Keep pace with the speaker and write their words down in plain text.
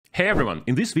Hey everyone,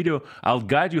 in this video, I'll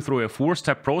guide you through a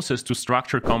 4-step process to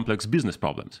structure complex business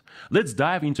problems. Let's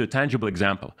dive into a tangible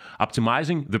example,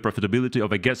 optimizing the profitability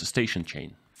of a gas station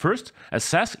chain. First,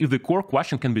 assess if the core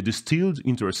question can be distilled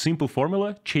into a simple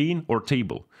formula, chain, or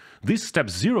table. This step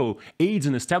 0 aids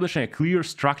in establishing a clear,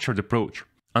 structured approach.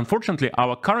 Unfortunately,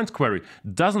 our current query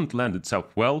doesn't lend itself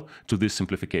well to this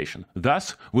simplification.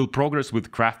 Thus, we'll progress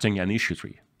with crafting an issue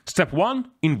tree. Step 1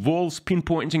 involves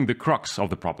pinpointing the crux of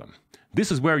the problem. This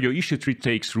is where your issue tree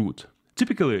takes root.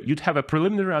 Typically, you'd have a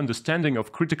preliminary understanding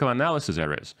of critical analysis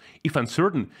areas. If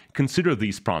uncertain, consider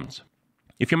these prompts.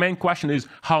 If your main question is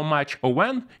how much or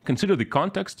when, consider the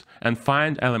context and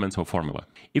find elements of formula.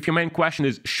 If your main question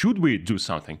is should we do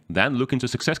something, then look into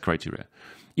success criteria.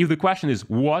 If the question is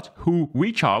what, who,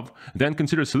 which of, then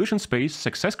consider solution space,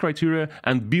 success criteria,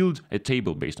 and build a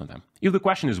table based on them. If the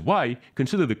question is why,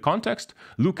 consider the context,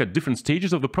 look at different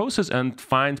stages of the process, and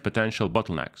find potential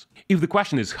bottlenecks. If the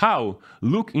question is how,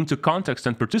 look into context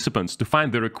and participants to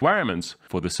find the requirements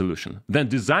for the solution. Then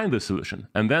design the solution,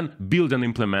 and then build and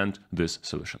implement this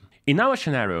solution. In our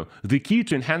scenario, the key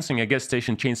to enhancing a gas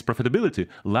station chain's profitability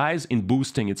lies in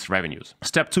boosting its revenues.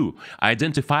 Step 2.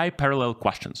 Identify parallel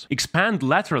questions. Expand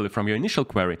laterally from your initial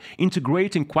query,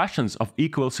 integrating questions of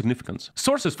equal significance.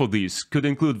 Sources for these could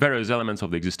include various elements of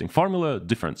the existing formula,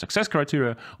 different success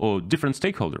criteria, or different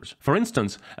stakeholders. For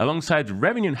instance, alongside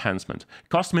revenue enhancement,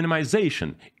 cost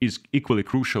minimization is equally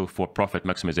crucial for profit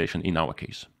maximization in our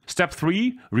case. Step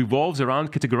 3 revolves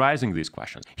around categorizing these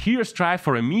questions. Here, strive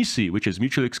for a McKinsey, which is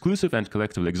mutually exclusive and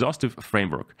collectively exhaustive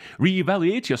framework.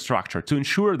 Reevaluate your structure to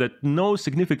ensure that no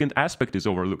significant aspect is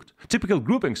overlooked. Typical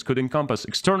groupings could encompass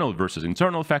external versus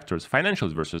internal factors, financial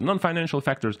versus non-financial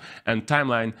factors, and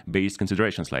timeline-based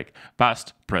considerations like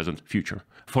past, present, future.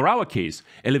 For our case,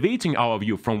 elevating our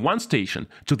view from one station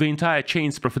to the entire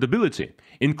chain's profitability,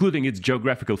 including its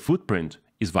geographical footprint,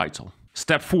 is vital.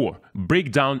 Step 4.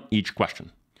 Break down each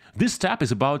question. This step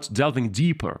is about delving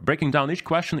deeper, breaking down each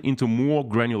question into more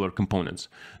granular components.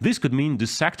 This could mean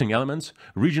dissecting elements,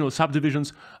 regional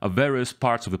subdivisions of various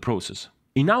parts of the process.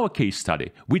 In our case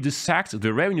study, we dissect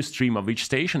the revenue stream of each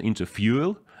station into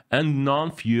fuel and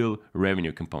non-fuel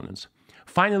revenue components.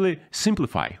 Finally,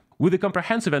 simplify. With a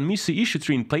comprehensive and McKinsey issue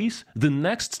tree in place, the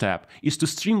next step is to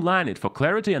streamline it for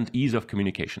clarity and ease of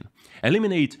communication.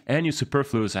 Eliminate any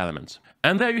superfluous elements.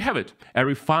 And there you have it, a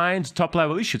refined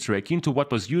top-level issue tree akin to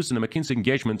what was used in a McKinsey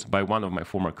engagement by one of my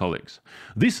former colleagues.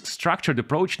 This structured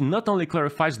approach not only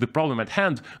clarifies the problem at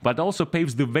hand, but also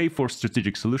paves the way for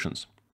strategic solutions.